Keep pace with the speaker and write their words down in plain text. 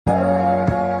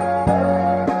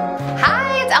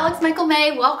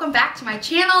Hi, welcome back to my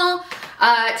channel.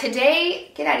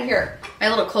 Today, get out of here. My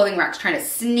little clothing rack's trying to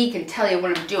sneak and tell you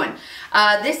what I'm doing.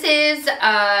 This is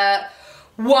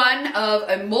one of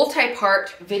a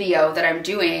multi-part video that I'm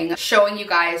doing showing you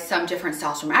guys some different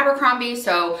styles from Abercrombie.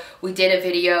 So we did a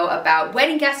video about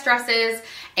wedding guest dresses,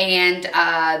 and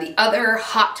the other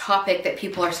hot topic that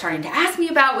people are starting to ask me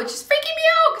about, which is freaking me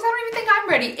out because I don't even think I'm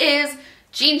ready, is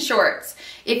jean shorts.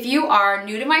 If you are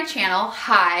new to my channel,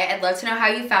 hi, I'd love to know how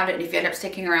you found it, and if you end up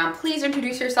sticking around, please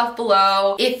introduce yourself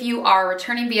below. If you are a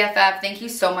returning BFF, thank you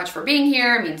so much for being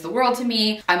here. It means the world to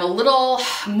me. I'm a little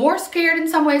more scared in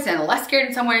some ways and less scared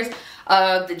in some ways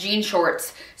of the jean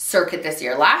shorts circuit this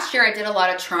year. Last year I did a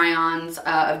lot of try-ons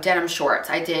of denim shorts.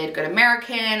 I did Good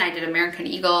American, I did American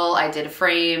Eagle, I did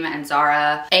Frame and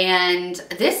Zara. And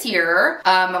this year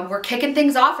we're kicking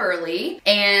things off early,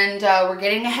 and we're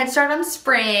getting a head start on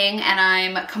spring, and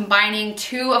I'm combining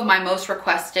two of my most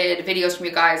requested videos from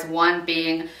you guys, one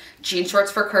being jean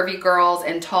shorts for curvy girls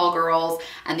and tall girls,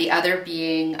 and the other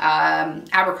being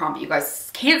Abercrombie. You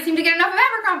guys can't seem to get enough of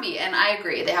Abercrombie, and I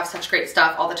agree. They have such great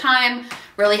stuff all the time.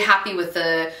 Really happy with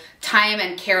the time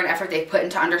and care and effort they've put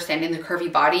into understanding the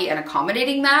curvy body and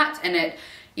accommodating that. And it,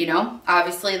 you know,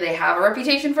 obviously they have a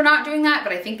reputation for not doing that,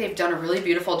 but I think they've done a really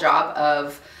beautiful job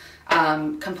of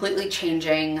completely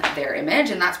changing their image,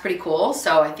 and that's pretty cool.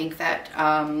 So I think that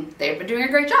they've been doing a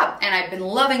great job, and I've been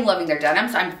loving their denim.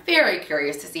 So I'm very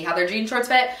curious to see how their jean shorts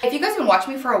fit. If you guys have been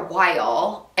watching me for a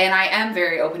while, and I am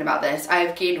very open about this,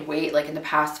 I've gained weight like in the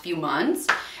past few months.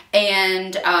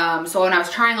 And so when I was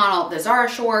trying on all the Zara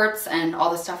shorts and all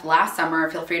the stuff last summer,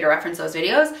 feel free to reference those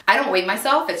videos. I don't weigh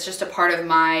myself. It's just a part of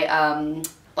my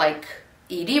like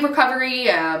ED recovery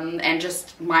and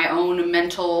just my own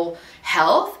mental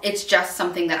health. It's just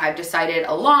something that I've decided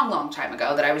a long time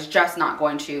ago that I was just not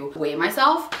going to weigh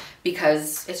myself,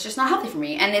 because it's just not healthy for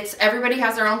me. And it's, everybody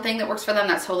has their own thing that works for them.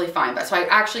 That's totally fine. But so I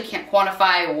actually can't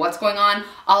quantify what's going on.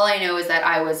 All I know is that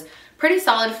I was pretty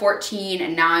solid 14,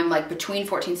 and now I'm like between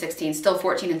 14, 16, still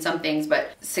 14 in some things,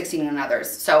 but 16 in others.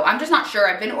 So I'm just not sure.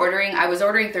 I've been ordering, I was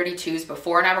ordering 32s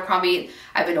before in Abercrombie.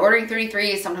 I've been ordering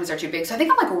 33s, sometimes they're too big. So I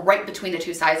think I'm like right between the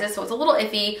two sizes. So it's a little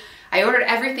iffy. I ordered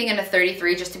everything in a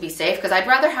 33 just to be safe, because I'd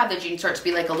rather have the jean shorts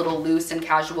be like a little loose and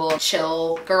casual,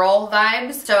 chill girl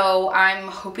vibes. So I'm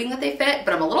hoping that they fit,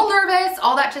 but I'm a little nervous.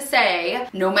 All that to say,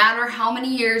 no matter how many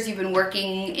years you've been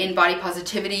working in body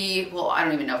positivity, well, I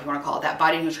don't even know if you want to call it that,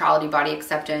 body neutrality, body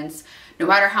acceptance, no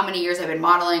matter how many years I've been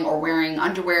modeling or wearing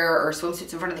underwear or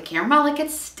swimsuits in front of the camera, like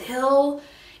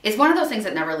it's one of those things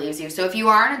that never leaves you. So if you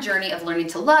are on a journey of learning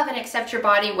to love and accept your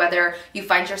body, whether you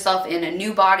find yourself in a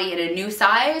new body in a new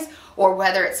size, or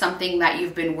whether it's something that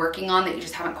you've been working on that you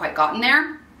just haven't quite gotten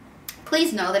there,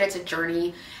 please know that it's a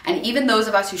journey. And even those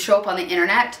of us who show up on the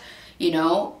internet, you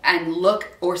know, and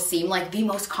look or seem like the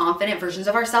most confident versions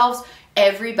of ourselves,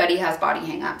 everybody has body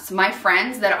hangups. My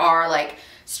friends that are like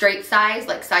straight size,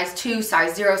 like size 2,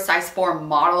 size 0, size 4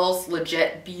 models,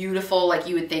 legit beautiful, like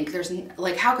you would think there's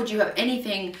like, how could you have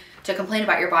anything to complain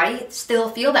about your body, still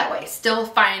feel that way, still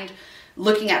find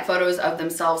looking at photos of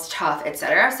themselves tough,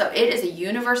 etc. So it is a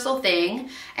universal thing,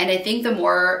 and I think the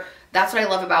more, that's what I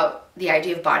love about the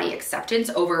idea of body acceptance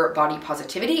over body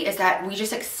positivity, is that we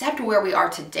just accept where we are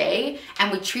today, and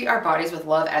we treat our bodies with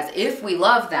love as if we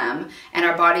love them, and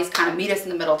our bodies kind of meet us in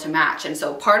the middle to match. And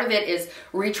so part of it is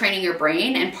retraining your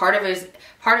brain, and part of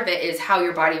it is how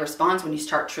your body responds when you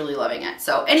start truly loving it.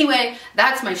 So anyway,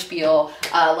 that's my spiel.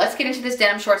 Let's get into this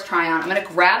denim shorts try on. I'm gonna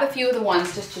grab a few of the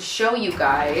ones just to show you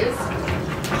guys.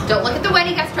 Don't look at the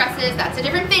wedding guest dresses, that's a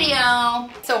different video.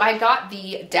 So I got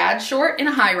the dad short in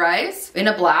a high rise, in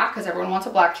a black, because everyone wants a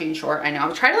black jean short. I know,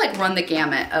 I'm trying to like run the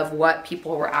gamut of what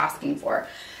people were asking for.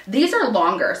 These are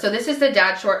longer. So this is the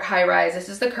dad short high rise, this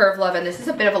is the curve love, and this is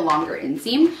a bit of a longer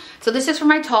inseam. So this is for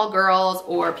my tall girls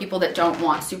or people that don't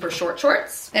want super short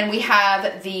shorts. Then we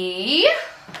have the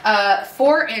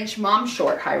 4-inch mom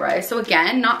short high rise. So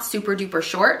again, not super duper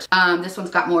short. This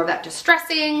one's got more of that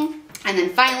distressing. And then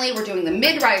finally, we're doing the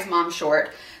mid-rise mom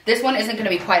short. This one isn't gonna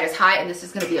be quite as high, and this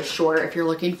is gonna be a shorter if you're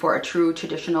looking for a true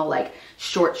traditional like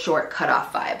short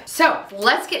cutoff vibe. So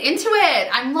let's get into it.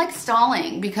 I'm like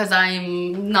stalling because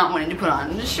I'm not wanting to put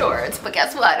on the shorts, but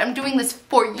guess what? I'm doing this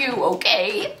for you,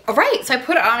 okay? All right, so I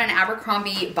put on an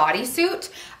Abercrombie bodysuit.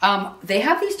 They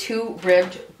have these two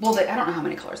ribbed, well, I don't know how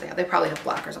many colors they have. They probably have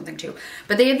black or something too,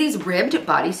 but they have these ribbed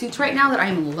bodysuits right now that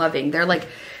I'm loving. They're like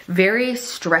very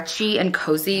stretchy and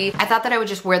cozy. I thought that I would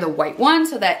just wear the white one,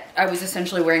 so that I was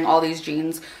essentially wearing all these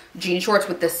jean shorts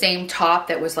with the same top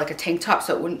that was like a tank top,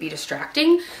 so it wouldn't be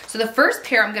distracting. So the first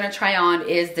pair I'm gonna try on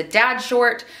is the dad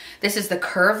short. This is the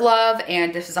Curve Love,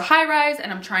 and this is a high rise,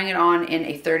 and I'm trying it on in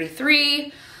a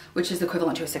 33 which is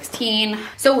equivalent to a 16.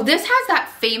 So this has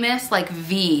that famous like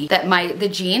V that the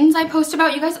jeans I post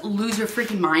about, you guys lose your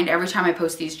freaking mind every time I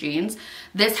post these jeans.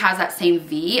 This has that same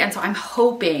V, and so I'm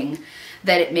hoping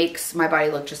that it makes my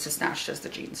body look just as snatched as the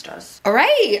jeans does. All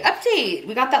right, update.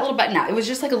 We got that little button out. It was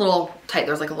just like a little tight.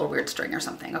 There was like a little weird string or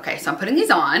something. Okay, so I'm putting these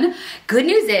on. Good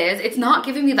news is it's not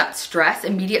giving me that stress,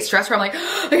 immediate stress where I'm like,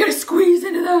 oh, I gotta squeeze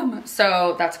into them.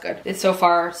 So that's good. It's so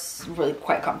far really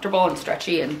quite comfortable and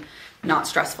stretchy and not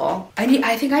stressful. I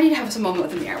think I need to have some moment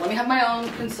with the mirror. Let me have my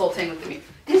own consulting with the mirror.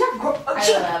 These are gross.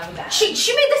 I love that. She made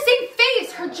the same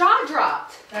face. Her jaw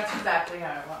dropped. That's exactly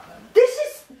how I want them. This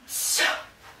is so...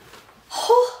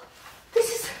 Oh, this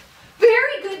is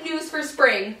very good news for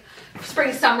spring,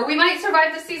 summer. We might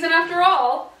survive this season after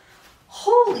all.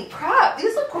 Holy crap,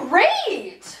 these look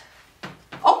great.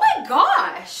 Oh my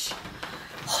gosh.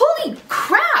 Holy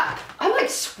crap. I'm like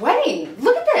sweating.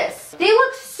 Look at this. They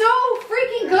look so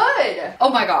freaking good.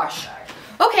 Oh my gosh.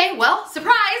 Okay, well,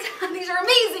 surprise, these are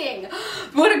amazing.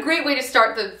 What a great way to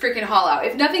start the freaking haul out.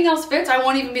 If nothing else fits, I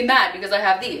won't even be mad because I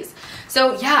have these.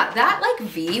 So yeah, that like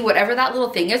V, whatever that little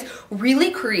thing is, really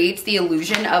creates the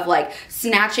illusion of like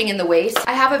snatching in the waist.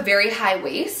 I have a very high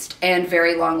waist and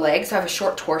very long legs, so I have a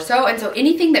short torso, and so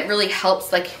anything that really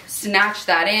helps like snatch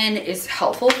that in is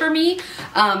helpful for me.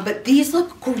 But these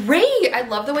look great. I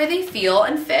love the way they feel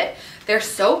and fit. They're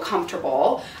so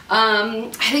comfortable. I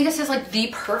think this is like the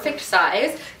perfect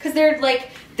size because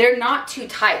they're not too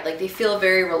tight. Like they feel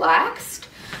very relaxed,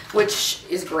 which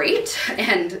is great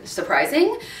and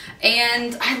surprising.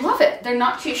 And I love it. They're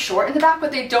not too short in the back,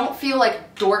 but they don't feel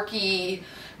like dorky.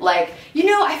 Like, you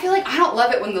know, I feel like I don't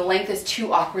love it when the length is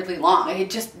too awkwardly long. Like, it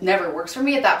just never works for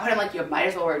me. At that point, I'm like, you might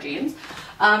as well wear jeans.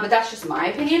 But that's just my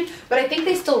opinion. But I think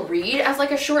they still read as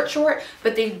like a short,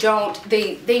 but they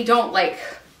don't like,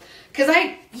 cause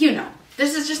you know,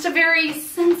 this is just a very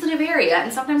sensitive area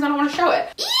and sometimes I don't want to show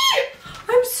it.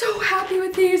 I'm so happy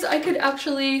with these. I could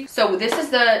actually, so this is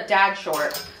the dad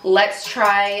short. Let's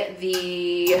try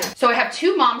so I have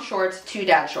 2 mom shorts, 2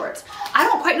 dad shorts. I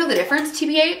don't quite know the difference,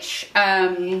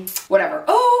 TBH, whatever.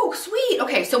 Oh, sweet.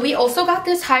 Okay, so we also got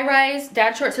this high-rise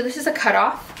dad short. So this is a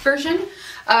cutoff version.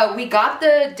 We got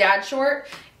the dad short,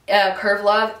 Curve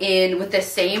Love with the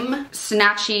same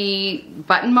snatchy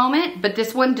button moment, but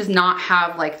this one does not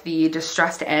have like the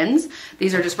distressed ends.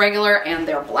 These are just regular and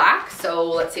they're black, so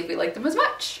let's see if we like them as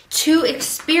much. To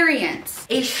experience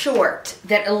a short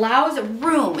that allows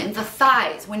room in the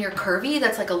thighs when you're curvy,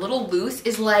 that's like a little loose,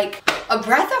 is like a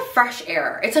breath of fresh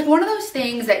air. It's like one of those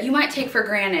things that you might take for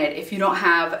granted if you don't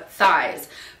have thighs.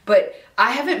 But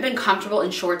I haven't been comfortable in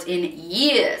shorts in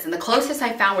years, and the closest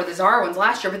I found were the Zara ones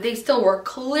last year, but they still were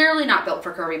clearly not built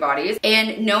for curvy bodies.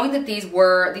 And knowing that these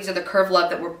are the Curve Love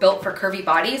that were built for curvy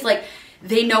bodies, like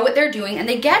they know what they're doing and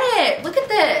they get it. Look at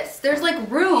this. There's like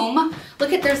room.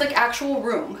 There's like actual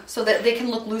room so that they can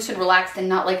look loose and relaxed and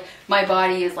not like my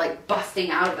body is like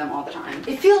busting out of them all the time.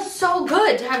 It feels so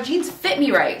good to have jeans fit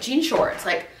me right, jean shorts.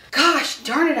 Like, gosh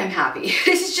darn it, I'm happy.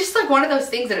 This is just like one of those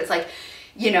things that it's like,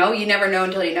 you know, you never know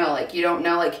until you know. Like, you don't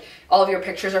know, like, all of your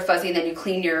pictures are fuzzy and then you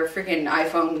clean your freaking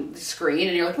iPhone screen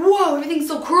and you're like, whoa, everything's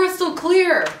so crystal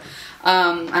clear.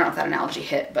 I don't know if that analogy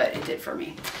hit, but it did for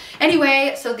me.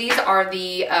 Anyway, so these are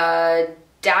the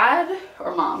dad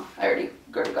or mom. I already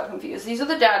got confused. These are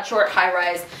the dad short high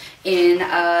rise in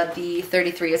the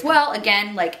 33 as well.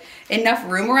 Again, like enough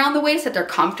room around the waist that they're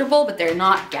comfortable, but they're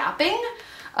not gapping.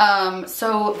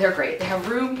 So they're great. They have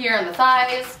room here in the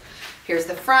thighs. Here's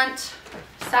the front,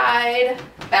 side,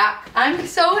 back. I'm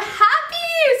so happy.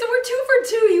 So we're 2 for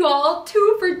 2, you all.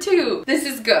 2 for 2. This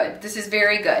is good. This is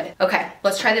very good. Okay,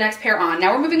 let's try the next pair on.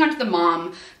 Now we're moving on to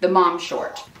the mom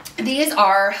short. These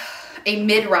are a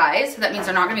mid-rise, so that means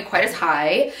they're not gonna be quite as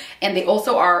high, and they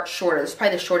also are shorter. This is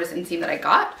probably the shortest inseam that I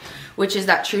got, which is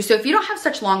that true. So if you don't have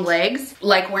such long legs,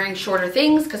 like wearing shorter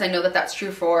things, because I know that that's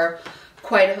true for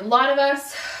quite a lot of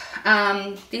us,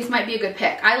 these might be a good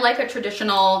pick. I like a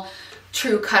traditional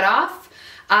true cutoff.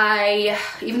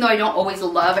 Even though I don't always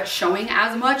love showing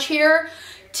as much here,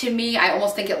 to me, I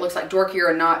almost think it looks like dorkier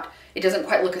and not, it doesn't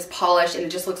quite look as polished, and it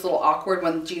just looks a little awkward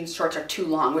when jeans shorts are too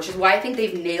long, which is why I think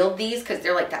they've nailed these, because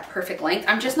they're like that perfect length.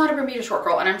 I'm just not a Bermuda short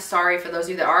girl, and I'm sorry for those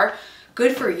of you that are.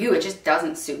 Good for you. It just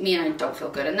doesn't suit me and I don't feel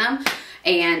good in them.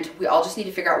 And we all just need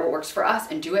to figure out what works for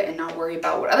us and do it and not worry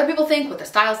about what other people think, what the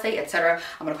styles say, etc.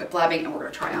 I'm gonna quit blabbing and we're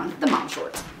gonna try on the mom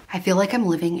shorts. I feel like I'm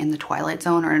living in the Twilight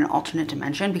Zone or in an alternate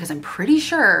dimension because I'm pretty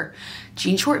sure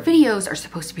jean short videos are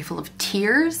supposed to be full of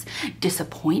tears,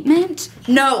 disappointment.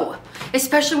 No,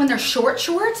 especially when they're short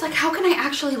shorts. Like, how can I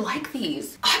actually like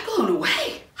these? I'm blown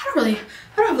away. I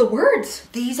don't have the words.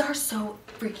 These are so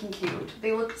freaking cute.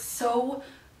 They look so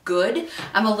good.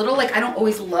 I'm a little like, I don't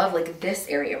always love like this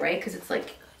area, right? Because it's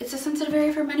like, it's a sensitive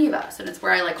area for many of us, and it's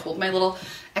where I like hold my little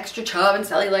extra chub and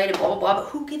cellulite and blah blah blah, but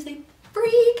who gives a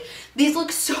freak? These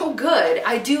look so good.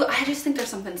 I just think there's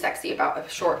something sexy about a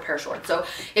short pair of shorts. So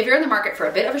if you're in the market for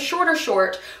a bit of a shorter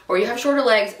short, or you have shorter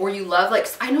legs, or you love, like,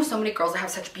 I know so many girls that have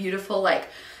such beautiful, like,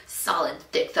 solid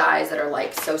thick thighs that are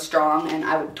like so strong, and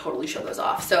I would totally show those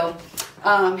off. So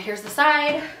here's the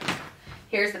side,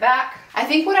 here's the back. I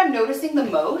think what I'm noticing the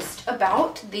most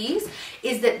about these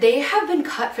is that they have been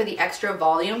cut for the extra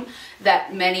volume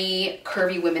that many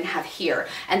curvy women have here.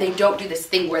 And they don't do this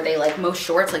thing where they, like most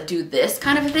shorts, like do this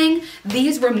kind of a thing.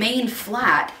 These remain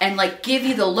flat and like give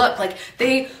you the look. Like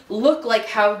they look like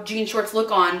how jean shorts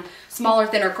look on smaller,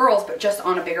 thinner girls, but just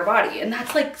on a bigger body. And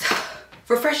that's like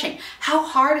refreshing. How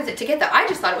hard is it to get that? I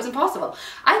just thought it was impossible.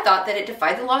 I thought that it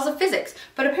defied the laws of physics,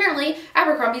 but apparently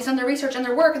Abercrombie's done their research and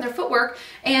their work and their footwork,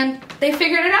 and they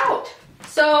figured it out.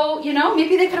 So, you know,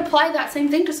 maybe they could apply that same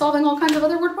thing to solving all kinds of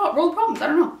other world problems. I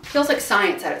don't know. Feels like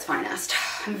science at its finest.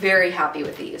 I'm very happy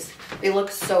with these. They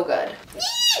look so good.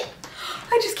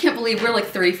 I just can't believe we're like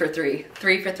 3 for 3.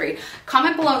 3 for 3.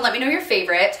 Comment below and let me know your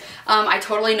favorite. I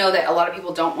totally know that a lot of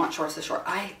people don't want shorts this short.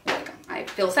 I like them. I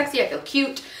feel sexy. I feel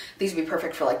cute. These would be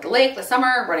perfect for like the lake, the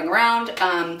summer, running around.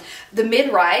 The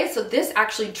mid-rise, so this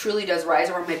actually truly does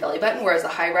rise around my belly button, whereas the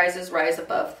high rises rise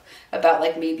above, about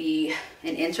like maybe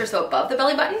an inch or so above the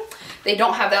belly button. They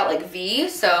don't have that like V,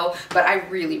 so, but I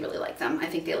really, really like them. I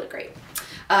think they look great.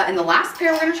 And the last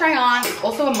pair we're gonna try on is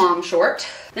also a mom short.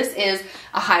 This is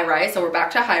a high rise, so we're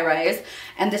back to high rise.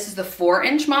 And this is the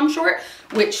 4-inch mom short,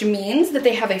 which means that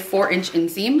they have a 4-inch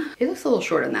inseam. It looks a little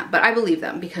shorter than that, but I believe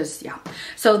them because, yeah.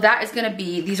 So that is gonna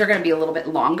be, these are gonna be a little bit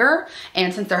longer.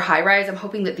 And since they're high rise, I'm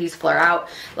hoping that these flare out.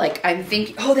 Like I'm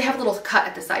thinking, oh, they have a little cut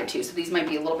at the side too. So these might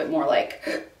be a little bit more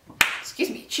like, excuse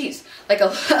me, geez, like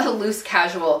a loose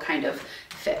casual kind of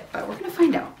fit, but we're gonna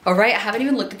find out. All right, I haven't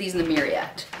even looked at these in the mirror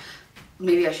yet.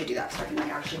 Maybe I should do that so I can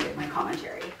like actually get my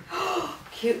commentary.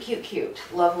 Cute, cute, cute.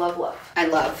 Love, love, love. I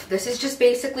love. This is just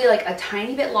basically like a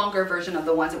tiny bit longer version of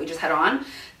the ones that we just had on.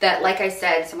 That, like I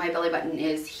said, so my belly button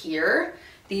is here.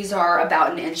 These are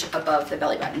about an inch above the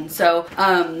belly button. So,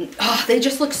 oh, they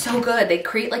just look so good. They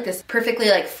create like this perfectly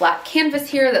like flat canvas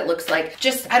here that looks like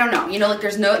just, I don't know, you know, like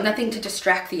there's nothing to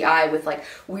distract the eye with like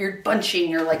weird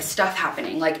bunching or like stuff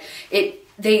happening. Like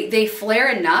they flare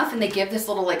enough and they give this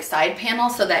little like side panel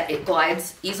so that it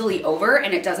glides easily over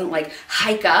and it doesn't like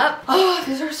hike up. Oh,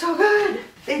 these are so good.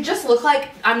 They just look like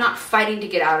I'm not fighting to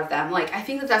get out of them. Like, I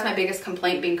think that that's my biggest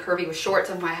complaint being curvy with shorts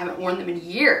and why I haven't worn them in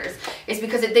years is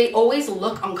because they always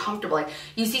look uncomfortable. Like,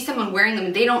 you see someone wearing them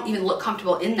and they don't even look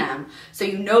comfortable in them. So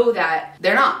you know that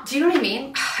they're not. Do you know what I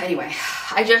mean? Anyway,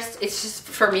 it's just,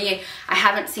 for me, I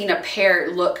haven't seen a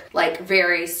pair look like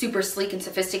very super sleek and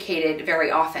sophisticated very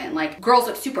often. Like, girls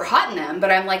look super hot in them, but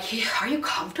I'm like, are you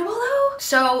comfortable though?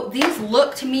 So these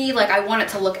look to me like I want it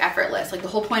to look effortless. Like, the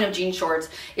whole point of jean shorts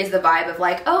is the vibe of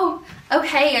like, oh,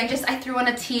 okay, I threw on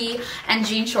a tee and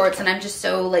jean shorts and I'm just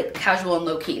so like casual and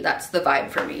low-key. That's the vibe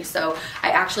for me. So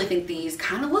I actually think these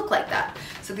kind of look like that.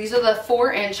 So these are the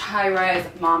 4-inch high-rise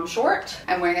mom short.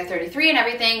 I'm wearing a 33 and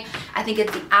everything. I think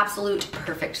it's the absolute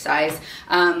perfect size.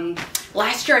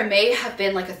 Last year I may have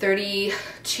been like a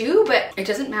 32, but it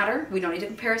doesn't matter. We don't need to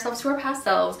compare ourselves to our past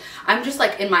selves. I'm just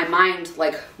like in my mind,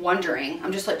 like wondering,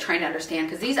 I'm just like trying to understand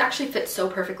because these actually fit so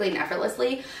perfectly and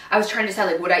effortlessly. I was trying to decide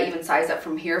like, would I even size up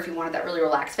from here if you wanted that really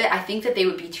relaxed fit? I think that they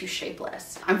would be too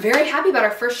shapeless. I'm very happy about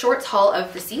our first shorts haul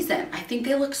of the season. I think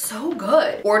they look so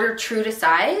good. Order true to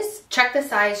size. Check the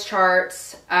size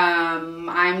charts.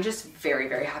 I'm just very,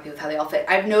 very happy with how they all fit.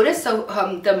 I've noticed, so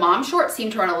the mom shorts seem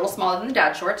to run a little smaller than the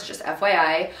dad shorts, just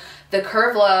FYI. The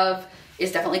Curve Love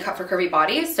is definitely cut for curvy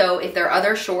bodies. So if there are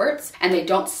other shorts and they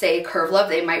don't say Curve Love,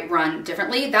 they might run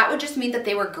differently. That would just mean that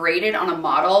they were graded on a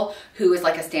model who is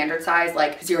like a standard size,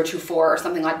 like 024 or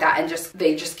something like that. And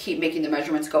they just keep making the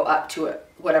measurements go up to it,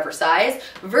 whatever size,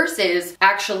 versus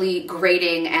actually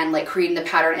grading and like creating the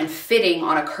pattern and fitting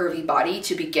on a curvy body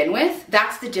to begin with.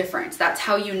 That's the difference. That's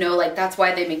how you know, like that's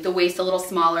why they make the waist a little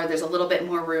smaller. There's a little bit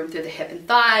more room through the hip and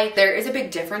thigh. There is a big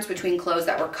difference between clothes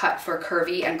that were cut for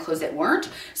curvy and clothes that weren't.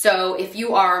 So if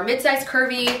you are mid-size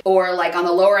curvy or like on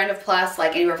the lower end of plus,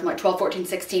 like anywhere from like 12, 14,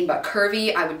 16, but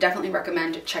curvy, I would definitely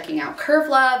recommend checking out Curve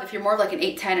Love. If you're more of like an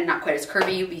 8, 10 and not quite as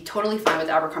curvy, you'd be totally fine with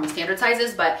Abercrombie standard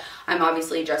sizes, but I'm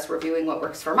obviously just reviewing what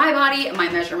works for my body, and my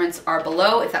measurements are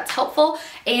below if that's helpful.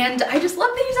 And I just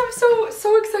love these. I'm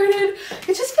so excited.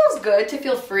 It just feels good to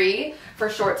feel free for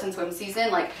shorts and swim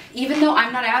season. Like, even though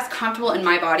I'm not as comfortable in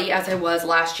my body as I was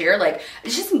last year, like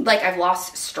it's just like I've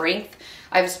lost strength.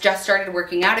 I've just started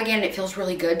working out again. It feels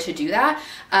really good to do that.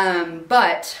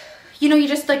 But you know, you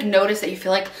just like notice that you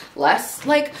feel like less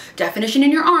like definition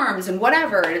in your arms and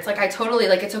whatever. And it's like, I totally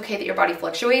like, it's okay that your body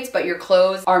fluctuates, but your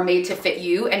clothes are made to fit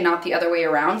you and not the other way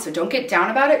around. So don't get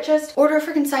down about it. Just order a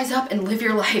freaking size up and live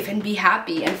your life and be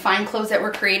happy and find clothes that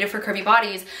were created for curvy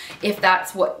bodies if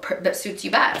that's what that suits you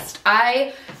best.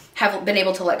 I have been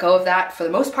able to let go of that for the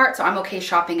most part, so I'm okay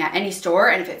shopping at any store,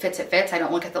 and if it fits, it fits. I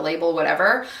don't look at the label,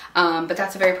 whatever. But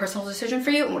that's a very personal decision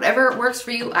for you, and whatever works for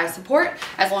you, I support,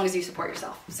 as long as you support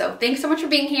yourself. So thanks so much for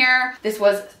being here. This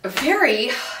was a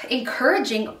very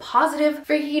encouraging, positive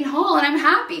freaking haul, and I'm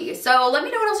happy. So let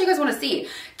me know what else you guys want to see.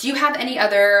 Do you have any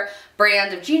other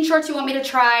brand of jean shorts you want me to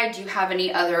try? Do you have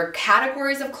any other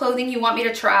categories of clothing you want me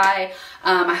to try?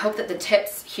 I hope that the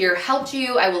tips here helped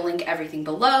you. I will link everything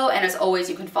below, and as always,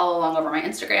 you can follow along over my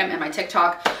Instagram and my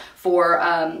TikTok for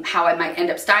how I might end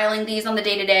up styling these on the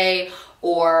day-to-day,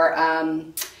 or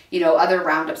you know, other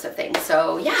roundups of things.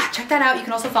 So yeah, check that out. You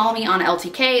can also follow me on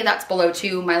LTK. That's below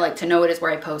too. My like to know it is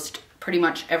where I post pretty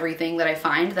much everything that I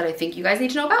find that I think you guys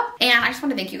need to know about. And I just want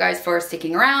to thank you guys for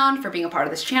sticking around, for being a part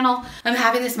of this channel. I'm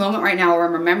having this moment right now where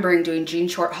I'm remembering doing jean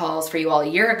short hauls for you all a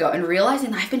year ago and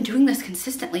realizing that I've been doing this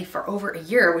consistently for over a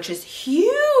year, which is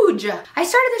huge. I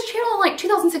started this channel in like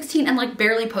 2016 and like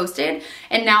barely posted.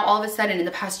 And now all of a sudden in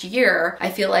the past year, I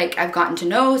feel like I've gotten to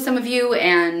know some of you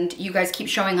and you guys keep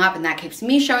showing up, and that keeps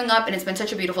me showing up, and it's been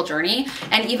such a beautiful journey.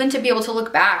 And even to be able to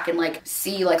look back and like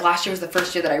see, like last year was the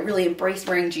first year that I really embraced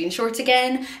wearing jean shorts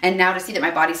again, and now to see that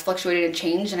my body's fluctuated and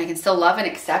changed and I can still love and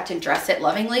accept and dress it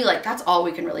lovingly, like that's all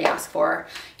we can really ask for.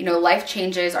 You know, life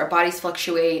changes, our bodies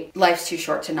fluctuate. Life's too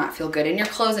short to not feel good in your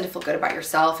clothes and to feel good about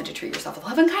yourself and to treat yourself with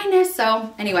love and kindness.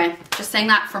 So anyway, just saying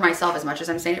that for myself as much as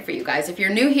I'm saying it for you guys. If you're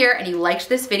new here and you liked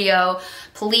this video,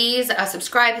 please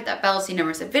subscribe, hit that bell so you never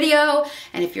miss a video.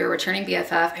 And if you're a returning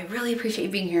BFF, I really appreciate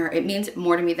you being here. It means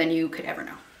more to me than you could ever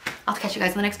know. I'll catch you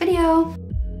guys in the next video.